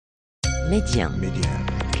ميديا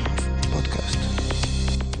بودكاست.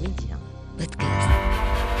 ميديا بودكاست.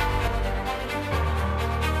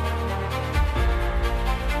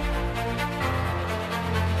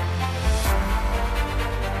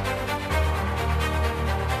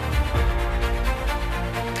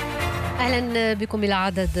 أهلا بكم إلى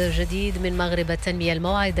عدد جديد من مغرب التنمية،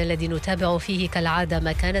 الموعد الذي نتابع فيه كالعادة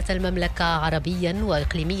مكانة المملكة عربيا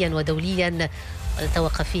وإقليميا ودوليا،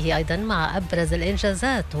 ونتوقف فيه أيضا مع أبرز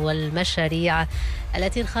الإنجازات والمشاريع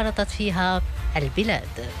التي انخرطت فيها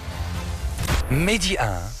البلاد.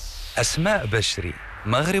 ميديا أسماء بشري،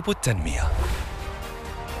 مغرب التنمية.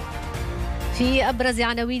 في أبرز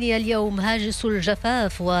عناوين اليوم: هاجس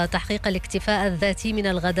الجفاف وتحقيق الاكتفاء الذاتي من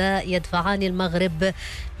الغذاء يدفعان المغرب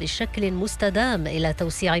بشكل مستدام إلى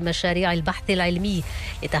توسيع مشاريع البحث العلمي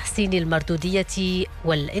لتحسين المردودية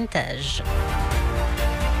والإنتاج.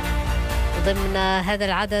 ضمن هذا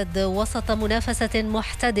العدد: وسط منافسة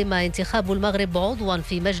محتدمة انتخاب المغرب عضوا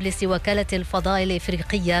في مجلس وكالة الفضاء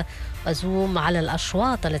الإفريقية، وزوم على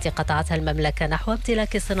الأشواط التي قطعتها المملكة نحو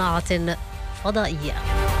امتلاك صناعة فضائية.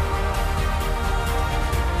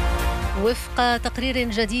 وفق تقرير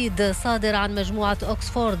جديد صادر عن مجموعة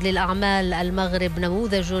أكسفورد للأعمال، المغرب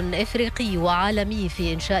نموذج إفريقي وعالمي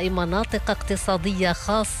في إنشاء مناطق اقتصادية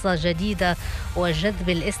خاصة جديدة وجذب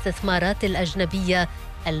الاستثمارات الأجنبية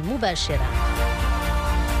المباشرة.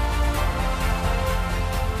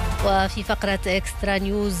 وفي فقرة إكسترا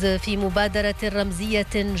نيوز: في مبادرة رمزية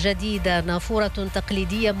جديدة، نافورة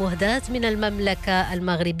تقليدية مهداة من المملكة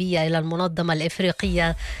المغربية إلى المنظمة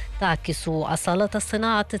الإفريقية تعكس أصالة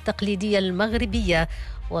الصناعة التقليدية المغربية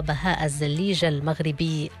وبهاء الزليج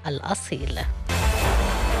المغربي الأصيل.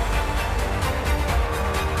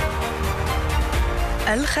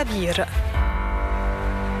 الخبير.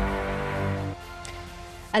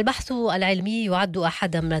 البحث العلمي يعد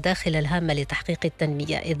أحد المداخل الهامة لتحقيق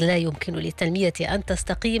التنمية، إذ لا يمكن للتنمية أن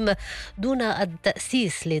تستقيم دون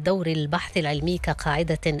التأسيس لدور البحث العلمي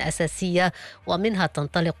كقاعدة أساسية، ومنها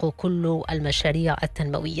تنطلق كل المشاريع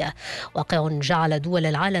التنموية. واقع جعل دول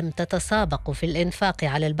العالم تتسابق في الإنفاق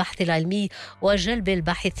على البحث العلمي وجلب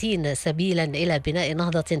الباحثين سبيلا إلى بناء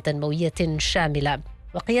نهضة تنموية شاملة.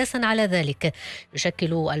 وقياسا على ذلك،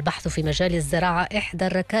 يشكل البحث في مجال الزراعة إحدى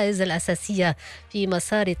الركائز الأساسية في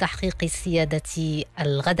مسار تحقيق السيادة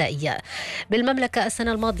الغذائية. بالمملكة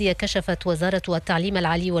السنة الماضية كشفت وزارة التعليم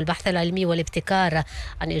العالي والبحث العلمي والابتكار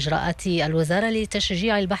عن إجراءات الوزارة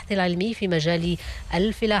لتشجيع البحث العلمي في مجال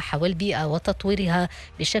الفلاحة والبيئة وتطويرها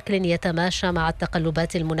بشكل يتماشى مع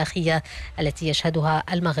التقلبات المناخية التي يشهدها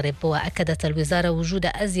المغرب. وأكدت الوزارة وجود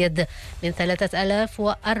أزيد من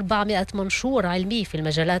 3400 منشور علمي في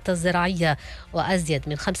المجالات الزراعية وأزيد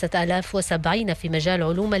من 5070 في مجال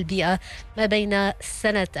علوم البيئة ما بين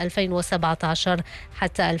سنة 2017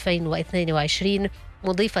 حتى 2022،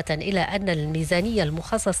 مضيفة إلى أن الميزانية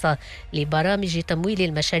المخصصة لبرامج تمويل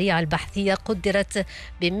المشاريع البحثية قدرت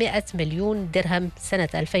ب100 مليون درهم سنة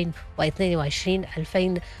 2022-2023.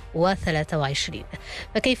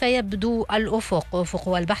 فكيف يبدو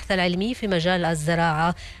أفق البحث العلمي في مجال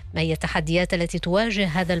الزراعة؟ ما هي التحديات التي تواجه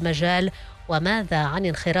هذا المجال؟ وماذا عن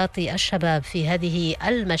انخراط الشباب في هذه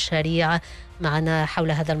المشاريع؟ معنا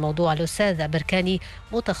حول هذا الموضوع الأستاذ أبركاني،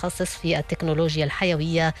 متخصص في التكنولوجيا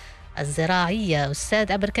الحيوية الزراعية.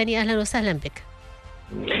 أستاذ أبركاني، أهلا وسهلا بك.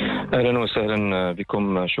 أهلا وسهلا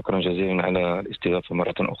بكم، شكرا جزيلا على الاستضافة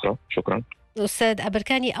مرة أخرى. شكرا. أستاذ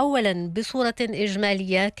أبركاني، أولا بصورة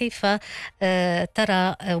إجمالية، كيف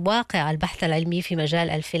ترى واقع البحث العلمي في مجال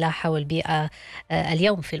الفلاحة والبيئة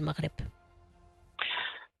اليوم في المغرب؟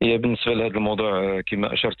 بالنسبة لهذا الموضوع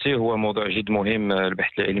كما أشرتي هو موضوع جد مهم،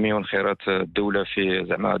 البحث العلمي وانخراط الدولة في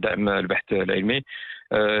دعم البحث العلمي.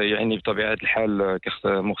 يعني بطبيعة الحال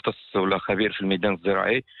كمختص ولا خبير في الميدان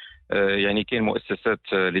الزراعي، يعني كاين مؤسسات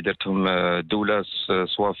اللي درتهم الدولة،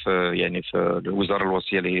 سواء في الوزارة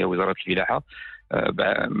الوصية اللي هي وزارة الفلاحة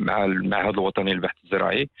مع المعهد الوطني للبحث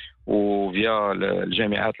الزراعي، وفيا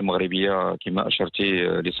الجامعات المغربية كما أشرتي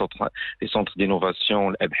لي سونتر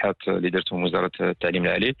دينوفاسيون الابحاث اللي درتهم وزارة التعليم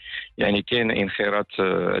العالي. يعني كاين انخراط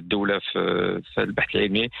الدولة في البحث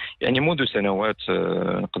العلمي يعني منذ سنوات،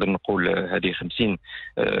 نقدر نقول هذه 50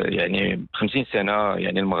 سنة.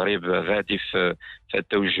 يعني المغرب غادي في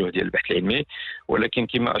التوجه ديال البحث العلمي، ولكن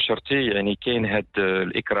كما أشرتي يعني كاين هاد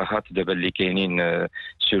الإكراهات دابا اللي كاينين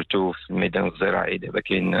سورتو في الميدان الزراعي. دابا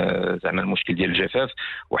كاين زعما المشكل ديال الجفاف،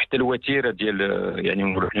 وحتى الوتيره ديال يعني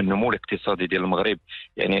نقولوا حنا النمو الاقتصادي ديال المغرب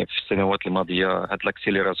يعني في السنوات الماضيه هاد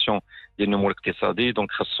لاكسيليراسيون ديال النمو الاقتصادي.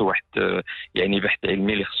 دونك خاصو واحد بحث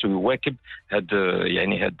علمي اللي خاصو يواكب هاد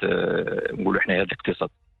نقولوا حنا هاد الاقتصاد.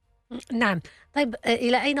 نعم. طيب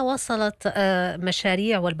إلى أين وصلت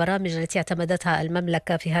مشاريع والبرامج التي اعتمدتها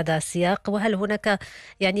المملكة في هذا السياق؟ وهل هناك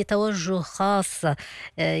يعني توجه خاص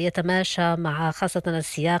يتماشى مع خاصة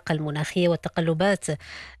السياق المناخية والتقلبات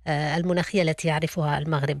المناخية التي يعرفها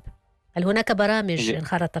المغرب؟ هل هناك برامج هي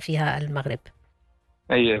انخرط فيها المغرب؟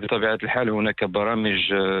 أي بطبيعة الحال هناك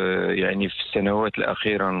برامج، يعني في السنوات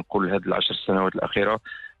الأخيرة، نقول هذه العشر سنوات الأخيرة،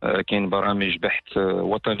 كاين برامج بحث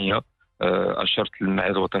وطنية. أشرت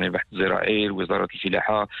للمعهد الوطني للبحث الزراعي، وزارة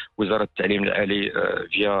الفلاحة، وزارة التعليم العالي،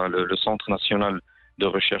 فيا لو سونتر ناسيونال دو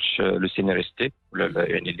ريشيرش لو سينيرستي،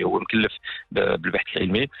 يعني اللي هو مكلف بالبحث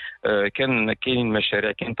العلمي. كاين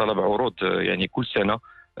مشاريع، كاين طلب عروض يعني كل سنة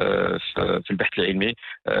في البحث العلمي،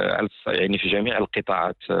 يعني في جميع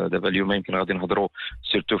القطاعات. دابا اليوم يمكن غادي نهضروا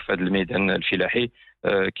سيرتو في هذا الميدان الفلاحي.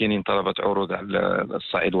 كاينين طلبات عروض على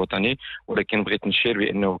الصعيد الوطني، ولكن بغيت نشير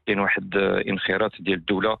بانه كاين واحد انخراط ديال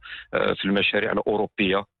الدوله في المشاريع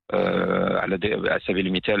الاوروبيه. على سبيل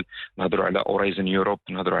المثال نهضروا على اوريزن يوروب،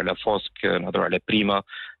 نهضروا على فوسك، نهضروا على بريما.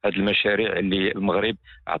 هذه المشاريع اللي المغرب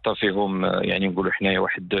عطى فيهم، يعني نقولوا حنايا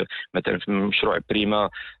واحد، مثلا في مشروع بريما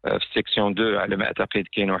في السيكسيون 2 على ما اعتقد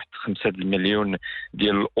كاين واحد 5 مليون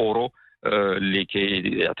ديال الاورو اللي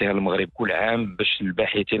كيعطيها المغرب كل عام باش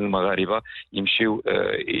الباحثين المغاربه يمشيو،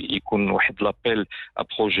 يكون واحد لابيل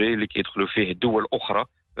بروجي اللي كيدخلوا فيه دول اخرى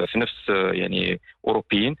في نفس، يعني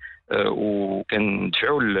اوروبيين.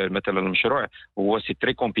 وكندفعوا مثلا المشروع هو سي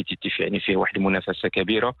تري كومبيتيتيف، يعني فيه واحد المنافسه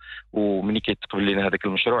كبيره. وملي كيتقبل لنا هذاك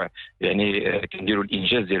المشروع، يعني كنديروا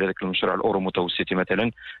الانجاز ديال هذاك المشروع الاورو متوسطي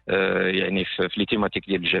مثلا، يعني في لي تيماتيك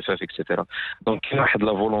ديال الجفاف اكسيتيرا. دونك كاين واحد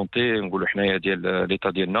لا فولونتي نقولوا حنايا ديال ليطا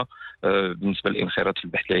ديالنا بالنسبه للانخراط في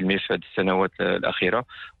البحث العلمي في هذه السنوات الاخيره.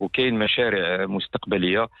 وكاين مشاريع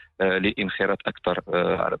مستقبليه لانخراط اكثر.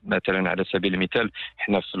 مثلا على سبيل المثال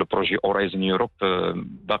حنا في البروجي اوريزن يوروب،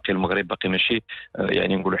 باقي المغرب باقي ماشي،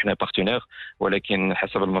 يعني نقولوا حنا بارتنير، ولكن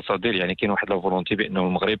حسب المصادر يعني كاين واحد لا فولونتي بانه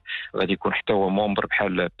المغرب غادي يكون حتى هو مومبر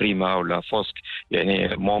بحال بريما ولا فوسك،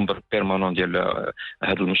 يعني مومبر بيرمانون ديال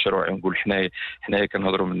هذا المشروع. نقول حنايا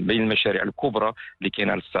كنهضروا من بين المشاريع الكبرى اللي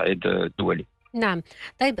كاينه على الصعيد الدولي. نعم.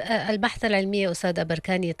 طيب البحث العلمي أستاذ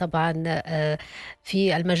بركاني طبعا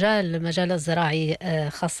في المجال الزراعي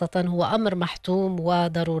خاصة هو أمر محتوم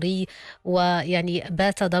وضروري، ويعني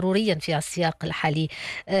بات ضروريا في السياق الحالي.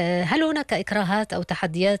 هل هناك إكراهات أو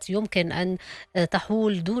تحديات يمكن أن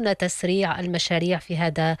تحول دون تسريع المشاريع في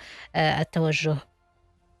هذا التوجه؟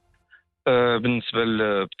 بالنسبة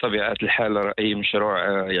بطبيعة الحال أي مشروع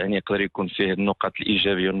يعني يقدر يكون فيه النقط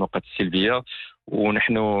الإيجابية والنقط السلبية.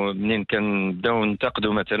 ونحن منين كنبداو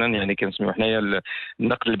ننتقدوا مثلا، يعني كنسميو حنايا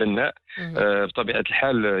النقد البناء. بطبيعة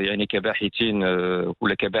الحال يعني كباحثين،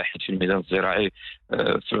 ولا كباحث في الميدان الزراعي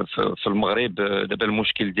في المغرب، دابا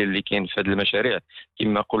المشكل ديال اللي كاين في هذه المشاريع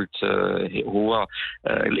كما قلت، هو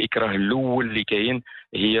الإكراه الأول اللي كاين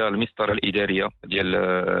هي المسطره الاداريه ديال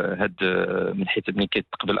هاد. من حيث ملي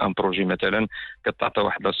كتقبل ان بروجي مثلا كتعطى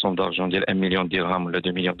واحد لا سوم دارجون ديال 1 مليون درهم ولا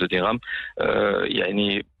 2 مليون درهم.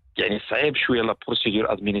 يعني صعيب شويه لا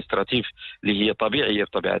بروسيدور ادمينستراتيف اللي هي طبيعيه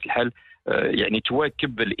بطبيعه الحال، يعني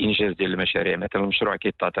تواكب الانجاز ديال المشاريع. مثلا المشروع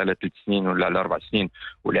كيتعطى على 3 سنين ولا على 4 سنين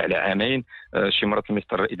ولا على عامين، شي مرات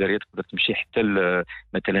المسطره الاداريه تقدر تمشي حتى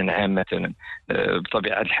مثلا عام مثلا.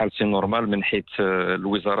 بطبيعه الحال سي نورمال من حيث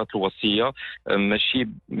الوزارات الوصيه، ماشي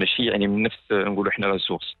يعني من نفس نقولوا حنا لا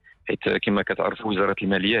سورس، حيت كما كتعرفوا وزاره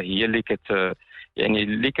الماليه هي اللي يعني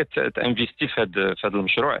اللي كتانفيستي في هذا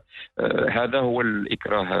المشروع. هذا هو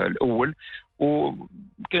الاكراه الاول.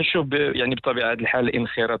 وكنشوف يعني بطبيعه الحال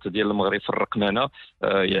الانخراط ديال المغرب في الرقمنه،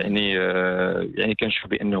 يعني كنشوف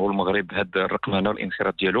بانه المغرب هاد الرقمنه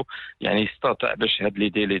والانخراط ديالو يعني استطاع باش هاد لي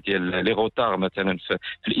ديلي ديال لي غوتار مثلا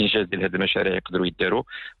في الانجاز ديال هاد المشاريع يقدروا يداروا.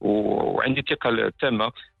 وعندي ثقه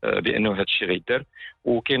تامه بانه هذا الشيء غيدار.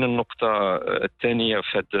 وكاين النقطه الثانيه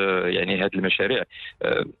في يعني هاد المشاريع،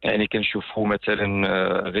 يعني كنشوفوا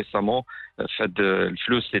مثلا ريسامون في هاد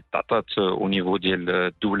الفلوس اللي تعطات او نيفو ديال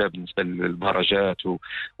الدوله بالنسبه للبرجات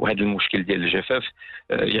وهذا المشكل ديال الجفاف.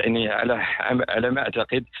 يعني على ما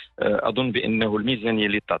اعتقد، اظن بانه الميزانيه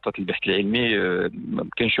اللي تعطات البحث العلمي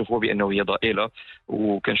كنشوفوا بانه هي ضئيله.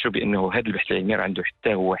 وكنشوف بانه هذا البحث العلمي عنده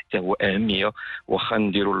حتى هو اهميه. واخا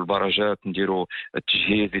نديروا البرجات، نديروا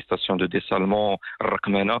التجهيز لي ستاسيون دو ديسالمون،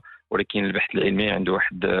 الرقمنه، ولكن البحث العلمي عنده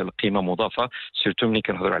واحد القيمه مضافه، سيرتو ملي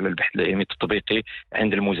كنهضروا على البحث العلمي التطبيقي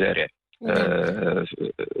عند المزارع. نعم.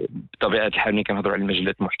 بطبيعه الحال ملي كنهضروا على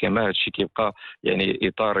المجلات المحكمه هذا الشيء كيبقى يعني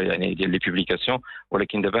اطار يعني ديال لي بوبليكاسيون،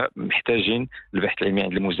 ولكن دابا محتاجين البحث العلمي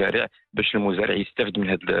عند المزارع باش المزارع يستافد من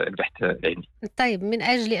هذا البحث العلمي. طيب، من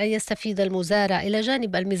أجل أن يستفيد المزارع إلى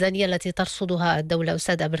جانب الميزانية التي ترصدها الدولة،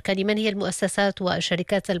 أستاذ أبركاني، من هي المؤسسات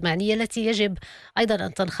والشركات المعنية التي يجب أيضا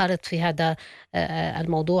أن تنخرط في هذا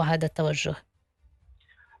الموضوع، هذا التوجه؟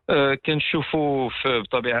 كنشوفوا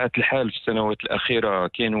بطبيعه الحال في السنوات الاخيره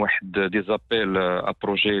كاين واحد ديزابيل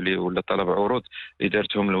ابروجي ولا طلب عروض اللي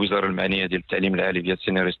دارتهم الوزاره المعنيه ديال التعليم العالي ديال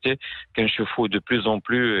السيناريستي. كنشوفوا دو بلوز اون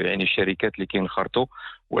بلو يعني الشركات اللي كينخرطوا،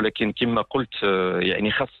 ولكن كما قلت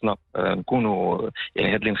يعني خاصنا نكونوا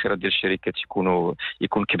يعني هذا الانخراط ديال الشركات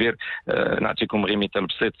يكون كبير. نعطيكم غير مثال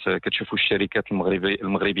بسيط. كتشوفوا الشركات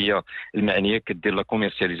المغربيه المعنيه كدير لا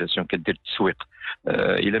كوميرسياليزاسيون، كدير التسويق.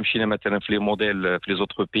 الا مشينا مثلا في لي موديل في لي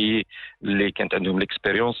زوتر بيي اللي كانت عندهم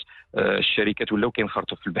ليكسبيريونس، الشركات ولاو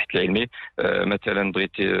كينخرطوا في البحث العلمي. مثلا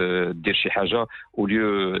بغيت دير شي حاجه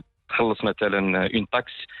وليو تخلص مثلا اون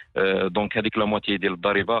تاكس، دونك هذيك لا موتي ديال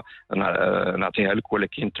الضريبه نعطيها لك،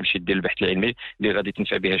 ولكن تمشي دير البحث العلمي اللي غادي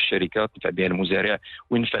تنفع بها الشركه، تنفع بها المزارع،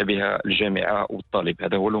 وينفع بها الجامعه والطالب.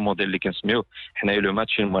 هذا هو لو موديل اللي كنسميوه حنايا لو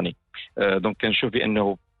ماتشين ماني. دونك كنشوف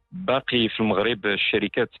بانه باقي في المغرب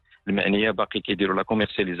الشركات المعنيه باقي كيديروا لا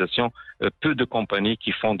كوميرسياليزاسيون، بو دو كومباني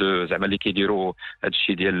كي فون دو زعما اللي كيديروا هذا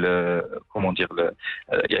الشيء ديال كومون دير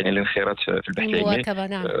يعني الانخراط في البحث العلمي، المواكبة.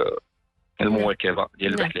 نعم. المواكبه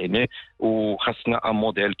ديال نعم. البحث العلمي. وخاصنا ان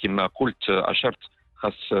موديل كما قلت اشرت،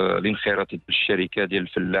 خاص الانخراط ديال الشركه ديال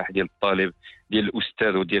الفلاح ديال الطالب ديال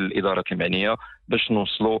الاستاذ وديال الادارات المعنيه باش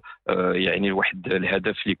نوصلوا يعني لواحد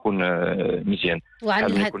الهدف اللي يكون مزيان.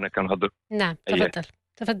 وعن كنا كنهضر. نعم،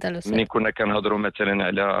 تفضل أستاذ. ملي كنا كنهضروا مثلا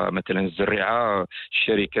على مثلا الزريعه،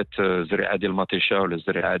 الشركات الزريعه ديال المطيشه ولا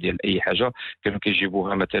الزريعه ديال اي حاجه كانوا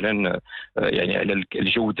كيجيبوها مثلا يعني على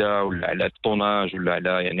الجوده ولا على الطوناج ولا على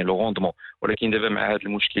يعني لو روندمون. ولكن دابا مع هذا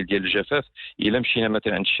المشكل ديال الجفاف، الا مشينا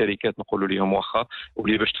مثلا عند الشركات نقولوا لهم واخا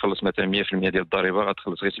ولي باش تخلص مثلا 100% ديال الضريبه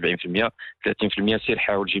غتخلص غير 70%، 30%، سير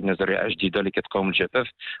حاول جيب لنا زريعه جديده اللي كتقاوم الجفاف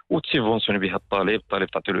وتسيفونسيوني بها الطالب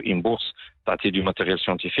تعطي له ان بورس، تعطي دو ماتيريال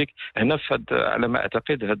سيانتيفيك. هنا على ما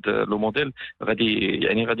اعتقد هذا لو موديل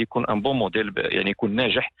غادي يكون ان بون موديل، يعني يكون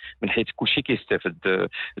ناجح من حيث كلشي كيستافد.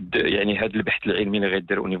 يعني هذا البحث العلمي اللي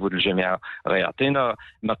غيدير او نيفو الجامعه غيعطينا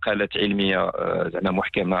مقالات علميه زعما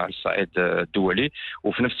محكمه على الصعيد الدولي،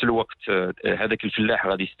 وفي نفس الوقت هذاك الفلاح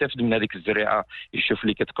غادي يستافد من هذيك الزريعه، يشوف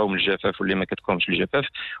اللي كتقاوم الجفاف واللي ما كتقاومش الجفاف.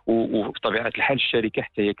 وبطبيعه الحال الشركه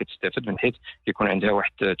حتى هي كتستافد من حيث يكون عندها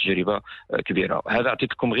واحد التجربه كبيره. هذا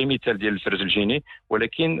عطيت لكم غير مثال ديال الفرز الجيني،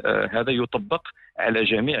 ولكن هذا يطبق على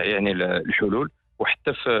جميع يعني الحلول،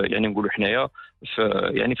 وحتى في يعني نقولوا حنايا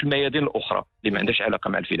في الميادين الاخرى اللي ما عندهاش علاقه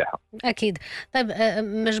مع الفلاحه. أكيد. طيب،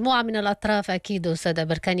 مجموعة من الأطراف أكيد أستاذ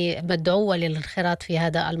أبركاني مدعوة للانخراط في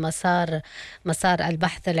هذا المسار، مسار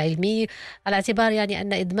البحث العلمي، على اعتبار يعني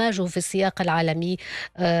أن إدماجه في السياق العالمي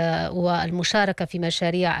والمشاركة في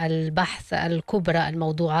مشاريع البحث الكبرى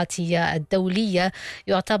الموضوعاتية الدولية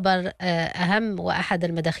يعتبر أهم وأحد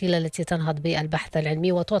المداخيل التي تنهض بالبحث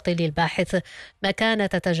العلمي وتعطي للباحث مكانة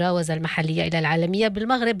تتجاوز المحلية إلى العالمية.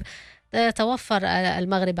 بالمغرب توفر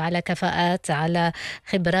المغرب على كفاءات، على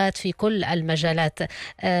خبرات في كل المجالات.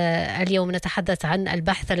 اليوم نتحدث عن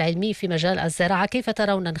البحث العلمي في مجال الزراعة. كيف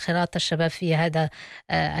ترون انخراط الشباب في هذا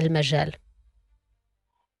المجال؟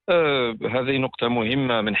 هذه نقطة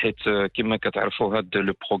مهمة، من حيث كما كتعرفوا هذا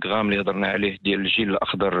لو بروغرام اللي هضرنا عليه ديال الجيل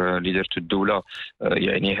الأخضر اللي دارته الدولة،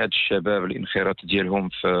 يعني هاد الشباب الانخراط ديالهم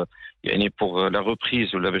في يعني بوغ لا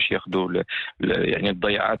ريبريز ولا باش ياخذوا يعني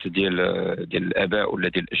الضياعات ديال الآباء ولا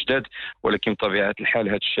ديال الأجداد. ولكن بطبيعة الحال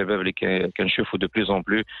هاد الشباب اللي كنشوفوا دو بليز اون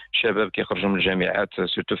بلو شباب كيخرجوا من الجامعات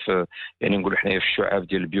سورتو في يعني نقولوا حنايا في الشعاب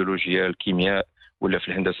ديال البيولوجيا، الكيمياء ولا في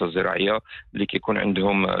الهندسه الزراعيه، اللي كيكون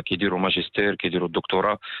عندهم كيديروا ماجستير كيديروا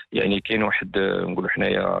الدكتوراه. يعني كاين واحد نقولوا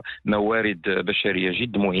حنايا موارد بشريه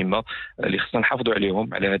جد مهمه اللي خصنا نحافظوا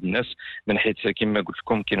عليهم على هاد الناس، من حيث كما قلت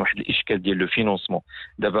لكم كاين واحد الاشكال ديال لو فينونسمون.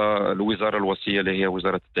 دابا الوزاره الوصيه اللي هي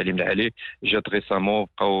وزاره التعليم العالي جات ريسامون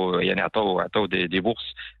بقاو يعني عطاو دي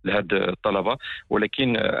بورس لهاد الطلبه،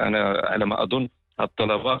 ولكن انا على ما اظن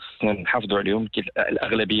الطلبه خصنا نحافظوا عليهم.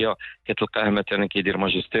 الاغلبيه كتلقاه مثلا كيدير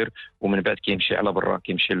ماجستير ومن بعد كيمشي على برا،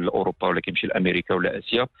 كيمشي لاوروبا ولا كيمشي لامريكا ولا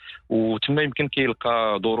اسيا، وتما يمكن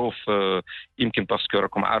كيلقى ظروف يمكن باسكو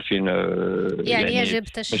راكم عارفين يعني يجب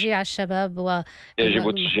تشجيع الشباب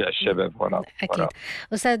يجب تشجيع الشباب. أكيد.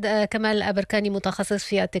 أستاذ كمال الأبركاني، متخصص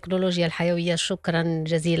في التكنولوجيا الحيوية، شكرا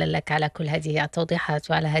جزيلا لك على كل هذه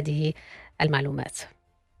التوضيحات وعلى هذه المعلومات.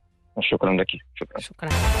 شكرا لك. شكرا.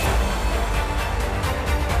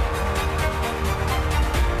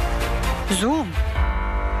 زوم.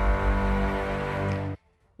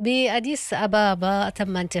 بأديس أبابا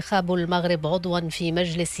تم انتخاب المغرب عضوا في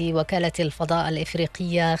مجلس وكالة الفضاء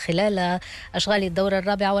الإفريقية خلال أشغال الدورة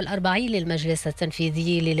 44 للمجلس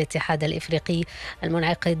التنفيذي للاتحاد الإفريقي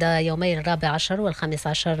المنعقد يومي 14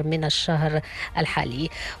 و15 من الشهر الحالي.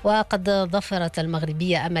 وقد ظفرت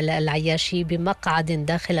المغربية أمل العياشي بمقعد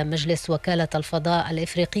داخل مجلس وكالة الفضاء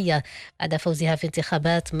الإفريقية بعد فوزها في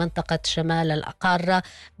انتخابات منطقة شمال القارة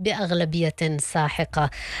بأغلبية ساحقة.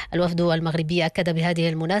 الوفد المغربي أكد بهذه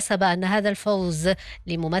المناسبة أن هذا الفوز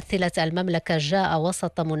لممثلة المملكة جاء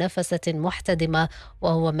وسط منافسة محتدمة،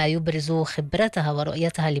 وهو ما يبرز خبرتها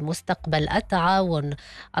ورؤيتها لمستقبل التعاون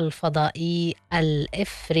الفضائي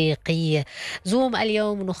الإفريقي. زوم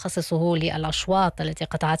اليوم نخصصه للأشواط التي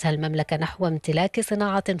قطعتها المملكة نحو امتلاك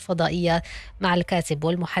صناعة فضائية مع الكاتب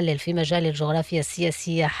والمحلل في مجال الجغرافيا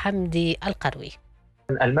السياسية حمدي القروي.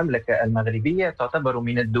 المملكة المغربية تعتبر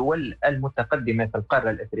من الدول المتقدمة في القارة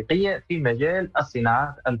الأفريقية في مجال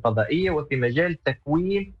الصناعات الفضائية وفي مجال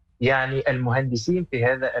تكوين المهندسين في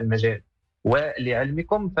هذا المجال.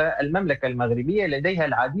 ولعلمكم فالمملكة المغربية لديها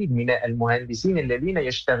العديد من المهندسين الذين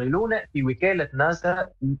يشتغلون في وكالة ناسا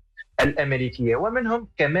الأمريكية، ومنهم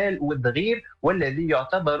كمال والدغير والذي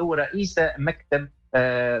يعتبر رئيس مكتب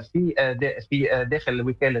في داخل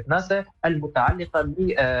وكالة ناسا المتعلقة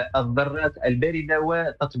بالذرات الباردة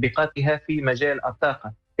وتطبيقاتها في مجال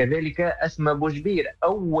الطاقة. كذلك أسماء بوجبير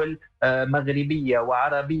أول مغربية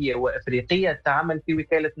وعربية وأفريقية تعمل في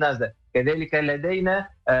وكالة ناسا. كذلك لدينا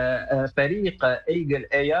فريق ايجل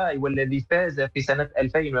اي والذي فاز في سنة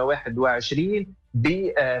 2021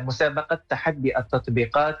 بمسابقة تحدي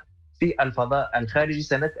التطبيقات في الفضاء الخارجي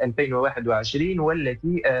سنة 2021،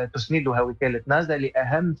 والتي تسندها وكالة ناسا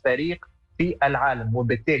لأهم فريق في العالم.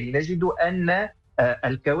 وبالتالي نجد أن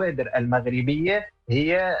الكوادر المغربية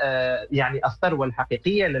هي الثروة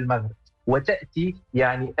الحقيقية للمغرب. وتأتي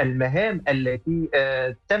المهام التي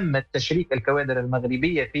تم تشريك الكوادر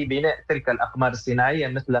المغربية في بناء تلك الأقمار الصناعية،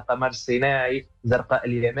 مثل قمر الصناعي زرقاء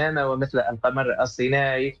اليمامة، ومثل القمر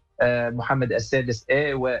الصناعي محمد السادس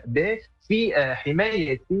A و B، في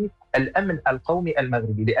حماية الأمن القومي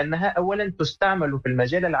المغربي، لأنها أولا تستعمل في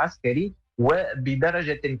المجال العسكري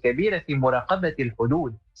وبدرجة كبيرة في مراقبة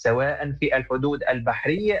الحدود، سواء في الحدود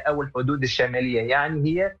البحرية أو الحدود الشمالية.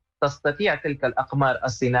 هي تستطيع تلك الأقمار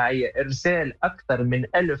الصناعية إرسال أكثر من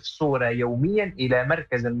 1000 صورة يوميا إلى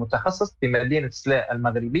مركز متخصص في مدينة سلاء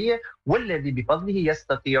المغربية، والذي بفضله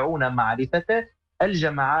يستطيعون معرفة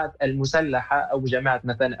الجماعات المسلحة أو جماعة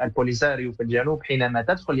مثلا البوليساريو في الجنوب حينما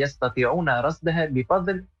تدخل، يستطيعون رصدها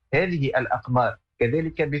بفضل هذه الأقمار.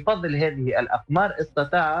 كذلك بفضل هذه الأقمار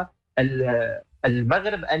استطاع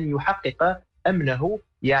المغرب أن يحقق أمنه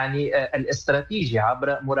الاستراتيجي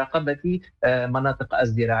عبر مراقبة مناطق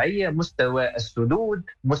الزراعية، مستوى السدود،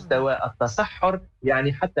 مستوى التصحر،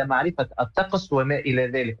 حتى معرفة الطقس وما إلى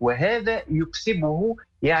ذلك. وهذا يكسبه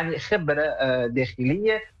خبرة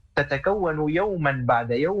داخلية تتكون يوما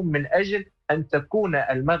بعد يوم من أجل أن تكون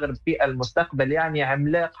المغرب في المستقبل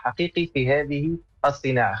عملاق حقيقي في هذه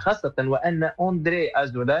الصناعة، خاصة وأن أندري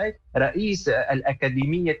أزولاي رئيس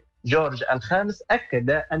الأكاديمية جورج الخامس أكد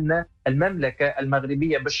أن المملكة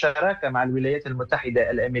المغربية بالشراكة مع الولايات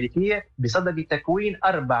المتحدة الأمريكية بصدد تكوين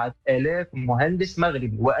 4000 مهندس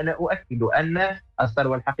مغربي. وأنا أؤكد أن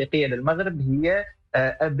الثروة الحقيقية للمغرب هي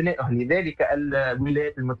أبنائه، لذلك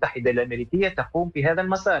الولايات المتحدة الأمريكية تقوم في هذا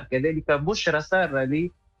المسار. كذلك بشرى سارة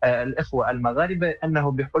للإخوة المغاربة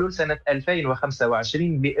أنه بحلول سنة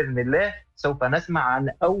 2025 بإذن الله سوف نسمع عن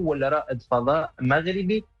أول رائد فضاء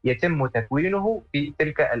مغربي يتم تكوينه في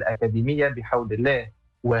تلك الأكاديمية بحول الله.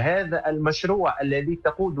 وهذا المشروع الذي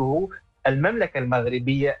تقوده المملكة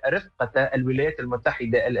المغربية رفقة الولايات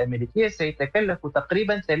المتحدة الأمريكية سيتكلف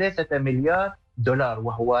تقريبا 3 مليار دولار،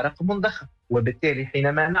 وهو رقم ضخم. وبالتالي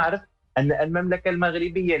حينما نعرف أن المملكة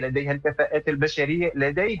المغربية لديها الكفاءات البشرية،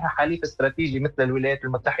 لديها حليف استراتيجي مثل الولايات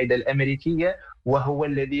المتحدة الأمريكية، وهو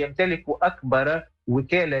الذي يمتلك أكبر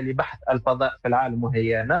وكالة لبحث الفضاء في العالم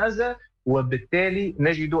وهي ناسا، وبالتالي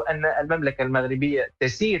نجد أن المملكة المغربية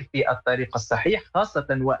تسير في الطريق الصحيح، خاصة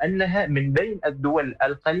وأنها من بين الدول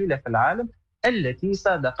القليلة في العالم التي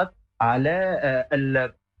صادقت على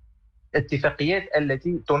الاتفاقيات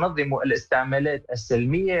التي تنظم الاستعمالات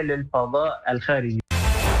السلمية للفضاء الخارجي.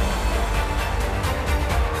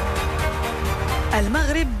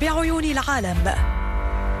 المغرب بعيون العالم.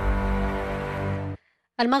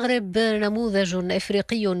 المغرب نموذج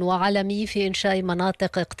إفريقي وعالمي في إنشاء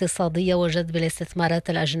مناطق اقتصادية وجذب الاستثمارات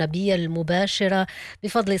الأجنبية المباشرة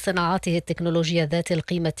بفضل صناعاته التكنولوجيا ذات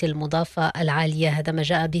القيمة المضافة العالية. هذا ما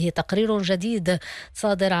جاء به تقرير جديد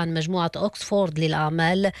صادر عن مجموعة أوكسفورد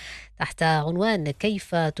للأعمال تحت عنوان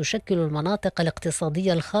كيف تشكل المناطق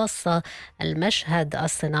الاقتصادية الخاصة المشهد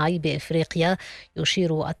الصناعي بإفريقيا.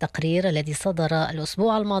 يشير التقرير الذي صدر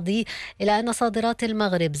الأسبوع الماضي إلى أن صادرات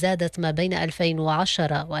المغرب زادت ما بين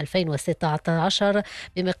 2010 و2016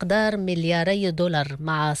 بمقدار ملياري دولار،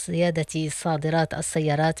 مع زيادة صادرات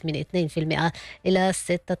السيارات من 2% إلى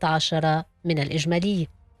 16% من الإجمالي.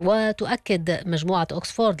 وتؤكد مجموعة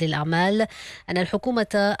أكسفورد للأعمال أن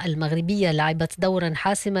الحكومة المغربية لعبت دورا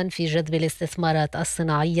حاسما في جذب الاستثمارات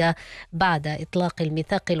الصناعية بعد إطلاق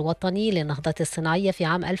الميثاق الوطني للنهضة الصناعية في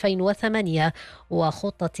عام 2008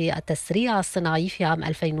 وخطة التسريع الصناعي في عام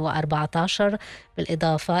 2014،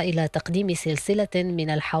 بالإضافة إلى تقديم سلسلة من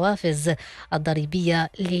الحوافز الضريبية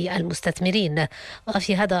للمستثمرين.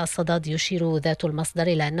 وفي هذا الصدد يشير ذات المصدر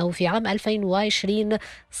إلى أنه في عام 2020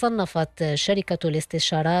 صنفت شركة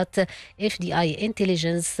الاستشارات FDI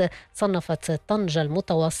Intelligence صنفت طنجة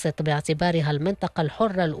المتوسط باعتبارها المنطقة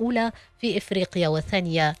الحرة الأولى في إفريقيا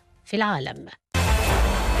والثانية في العالم.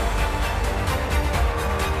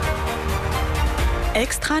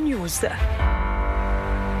 إكسترا نيوز.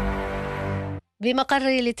 بمقر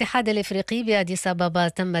الاتحاد الإفريقي بأديس أبابا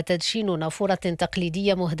تم تدشين نافورة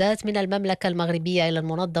تقليدية مهداة من المملكة المغربية إلى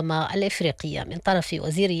المنظمة الإفريقية من طرف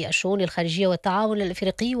وزير الشؤون الخارجية والتعاون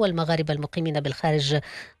الإفريقي والمغاربة المقيمين بالخارج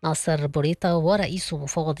ناصر بوريطة ورئيس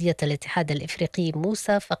مفوضية الاتحاد الإفريقي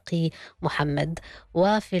موسى فقي محمد.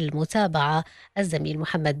 وفي المتابعة الزميل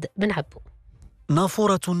محمد بن عبو.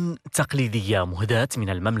 نافورة تقليدية مهداة من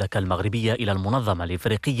المملكة المغربية إلى المنظمة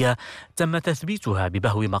الإفريقية تم تثبيتها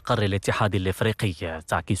ببهو مقر الاتحاد الإفريقي،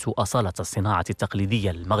 تعكس أصالة الصناعة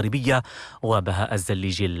التقليدية المغربية وبهاء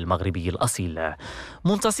الزليج المغربي الأصيل.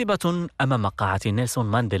 منتصبة أمام قاعة نيلسون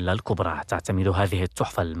مانديلا الكبرى، تعتمد هذه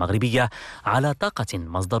التحفة المغربية على طاقة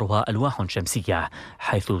مصدرها ألواح شمسية،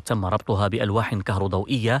 حيث تم ربطها بألواح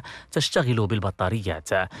كهروضوئية تشتغل بالبطاريات.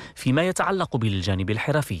 فيما يتعلق بالجانب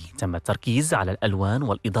الحرفي تم التركيز على الألوان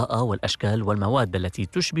والإضاءة والأشكال والمواد التي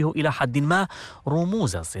تشبه إلى حد ما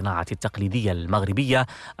رموز الصناعة التقليدية المغربية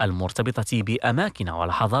المرتبطة بأماكن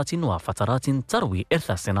ولحظات وفترات تروي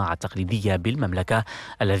إرث الصناعة التقليدية بالمملكة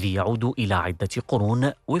الذي يعود إلى عدة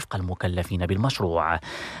قرون وفق المكلفين بالمشروع.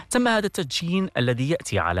 تم هذا التدشين الذي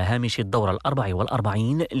يأتي على هامش الدورة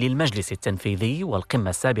 44 للمجلس التنفيذي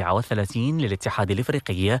والقمة 37 للاتحاد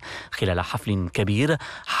الإفريقي خلال حفل كبير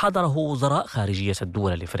حضره وزراء خارجية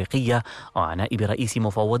الدول الإفريقية ونائب رئيس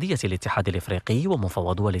مفوضية الاتحاد الإفريقي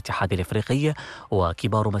ومفوضو الاتحاد الإفريقي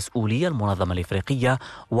وكبار مسؤولي المنظمة الإفريقية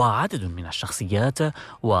وعدد من الشخصيات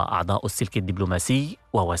وأعضاء السلك الدبلوماسي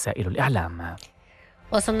ووسائل الإعلام.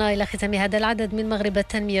 وصلنا إلى ختام هذا العدد من مغرب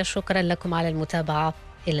التنمية. شكرا لكم على المتابعة.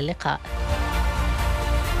 إلى اللقاء.